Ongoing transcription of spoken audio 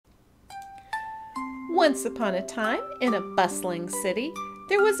Once upon a time, in a bustling city,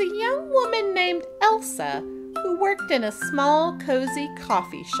 there was a young woman named Elsa who worked in a small, cozy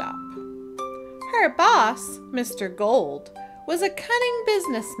coffee shop. Her boss, Mr. Gold, was a cunning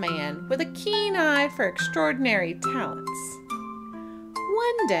businessman with a keen eye for extraordinary talents.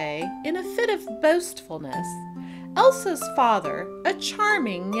 One day, in a fit of boastfulness, Elsa's father, a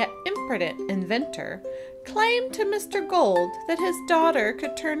charming yet imprudent inventor, claimed to Mr. Gold that his daughter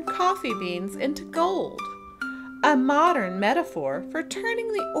could turn coffee beans into gold, a modern metaphor for turning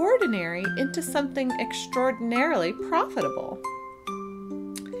the ordinary into something extraordinarily profitable.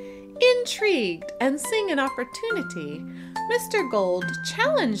 Intrigued and seeing an opportunity, Mr. Gold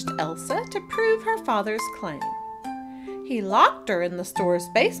challenged Elsa to prove her father's claim. He locked her in the store's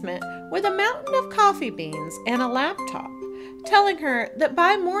basement with a mountain of coffee beans and a laptop, telling her that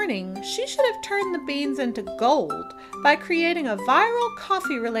by morning she should have turned the beans into gold by creating a viral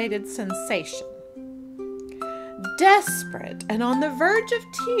coffee-related sensation. Desperate and on the verge of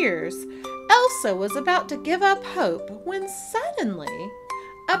tears, Elsa was about to give up hope when suddenly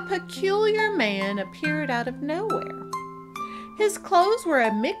a peculiar man appeared out of nowhere. His clothes were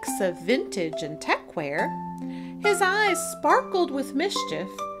a mix of vintage and techwear. His eyes sparkled with mischief,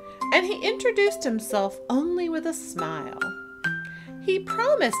 and he introduced himself only with a smile. He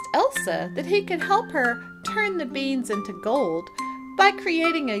promised Elsa that he could help her turn the beans into gold by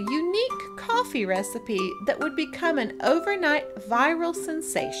creating a unique coffee recipe that would become an overnight viral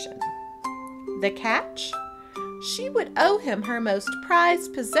sensation. The catch? She would owe him her most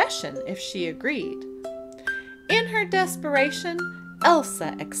prized possession if she agreed. In her desperation,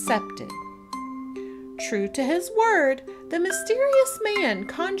 Elsa accepted. True to his word, the mysterious man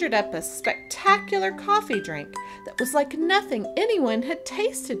conjured up a spectacular coffee drink that was like nothing anyone had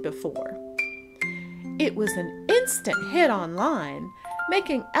tasted before. It was an instant hit online,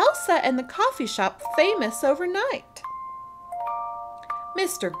 making Elsa and the coffee shop famous overnight.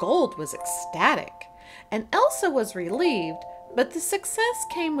 Mr. Gold was ecstatic, and Elsa was relieved, but the success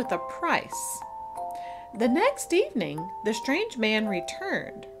came with a price. The next evening, the strange man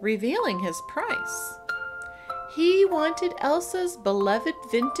returned, revealing his price. He wanted Elsa's beloved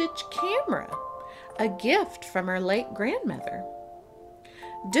vintage camera, a gift from her late grandmother.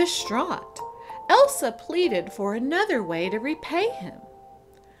 Distraught, Elsa pleaded for another way to repay him.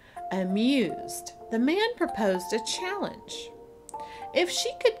 Amused, the man proposed a challenge. If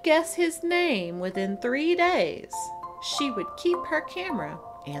she could guess his name within 3 days, she would keep her camera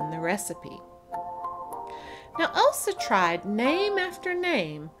and the recipe. Now Elsa tried name after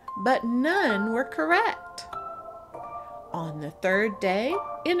name, but none were correct. On the 3rd day,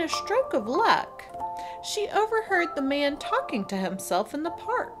 in a stroke of luck, she overheard the man talking to himself in the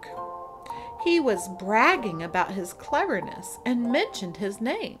park. He was bragging about his cleverness and mentioned his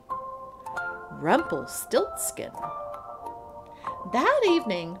name, Rumpelstiltskin. That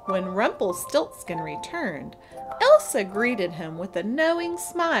evening, when Rumpelstiltskin returned, Elsa greeted him with a knowing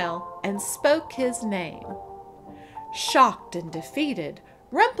smile and spoke his name. Shocked and defeated,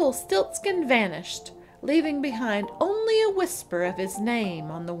 Rumpelstiltskin vanished, leaving behind only a whisper of his name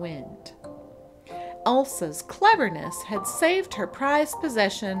on the wind. Elsa's cleverness had saved her prized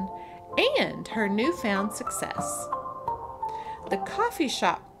possession and her newfound success. The coffee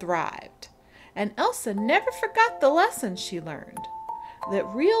shop thrived, and Elsa never forgot the lesson she learned, that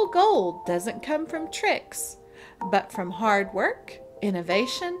real gold doesn't come from tricks, but from hard work,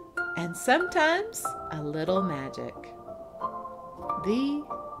 innovation, and sometimes a little magic. The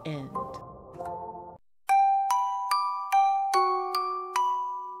end.